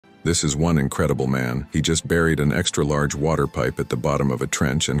This is one incredible man. He just buried an extra large water pipe at the bottom of a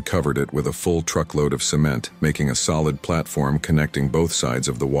trench and covered it with a full truckload of cement, making a solid platform connecting both sides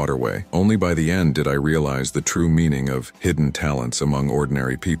of the waterway. Only by the end did I realize the true meaning of hidden talents among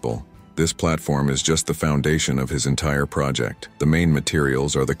ordinary people. This platform is just the foundation of his entire project. The main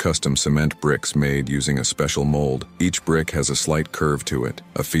materials are the custom cement bricks made using a special mold. Each brick has a slight curve to it,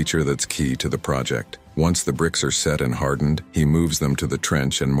 a feature that's key to the project. Once the bricks are set and hardened, he moves them to the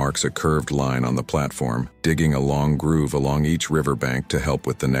trench and marks a curved line on the platform, digging a long groove along each riverbank to help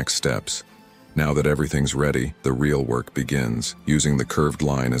with the next steps. Now that everything's ready, the real work begins. Using the curved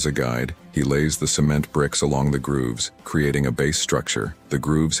line as a guide, he lays the cement bricks along the grooves, creating a base structure. The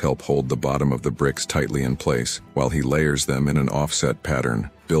grooves help hold the bottom of the bricks tightly in place, while he layers them in an offset pattern,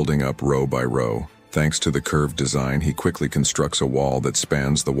 building up row by row. Thanks to the curved design, he quickly constructs a wall that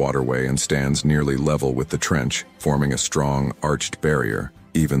spans the waterway and stands nearly level with the trench, forming a strong, arched barrier.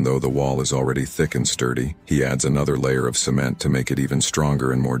 Even though the wall is already thick and sturdy, he adds another layer of cement to make it even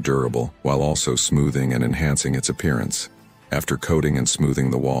stronger and more durable, while also smoothing and enhancing its appearance. After coating and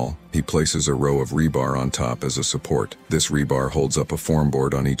smoothing the wall, he places a row of rebar on top as a support. This rebar holds up a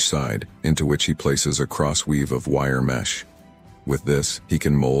formboard on each side, into which he places a cross-weave of wire mesh. With this, he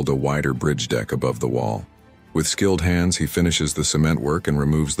can mold a wider bridge deck above the wall. With skilled hands, he finishes the cement work and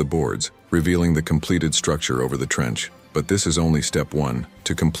removes the boards, revealing the completed structure over the trench. But this is only step one.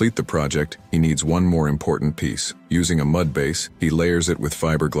 To complete the project, he needs one more important piece. Using a mud base, he layers it with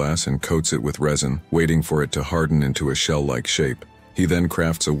fiberglass and coats it with resin, waiting for it to harden into a shell-like shape. He then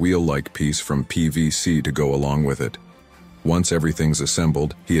crafts a wheel-like piece from PVC to go along with it. Once everything's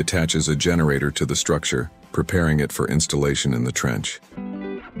assembled, he attaches a generator to the structure, preparing it for installation in the trench.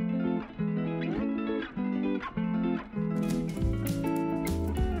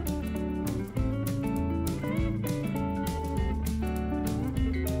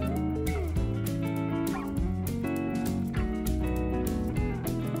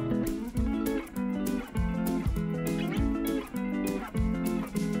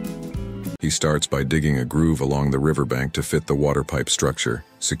 He starts by digging a groove along the riverbank to fit the water pipe structure,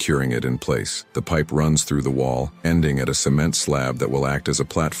 securing it in place. The pipe runs through the wall, ending at a cement slab that will act as a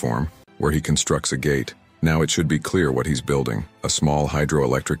platform, where he constructs a gate. Now it should be clear what he's building: a small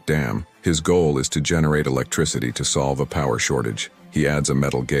hydroelectric dam. His goal is to generate electricity to solve a power shortage. He adds a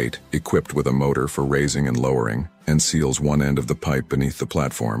metal gate, equipped with a motor for raising and lowering, and seals one end of the pipe beneath the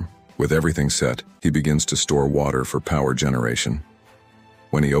platform. With everything set, he begins to store water for power generation.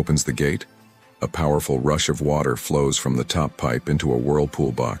 When he opens the gate, a powerful rush of water flows from the top pipe into a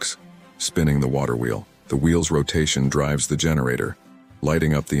whirlpool box, spinning the water wheel. The wheel's rotation drives the generator,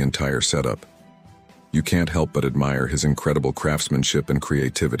 lighting up the entire setup. You can't help but admire his incredible craftsmanship and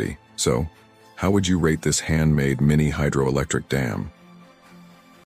creativity. So, how would you rate this handmade mini hydroelectric dam?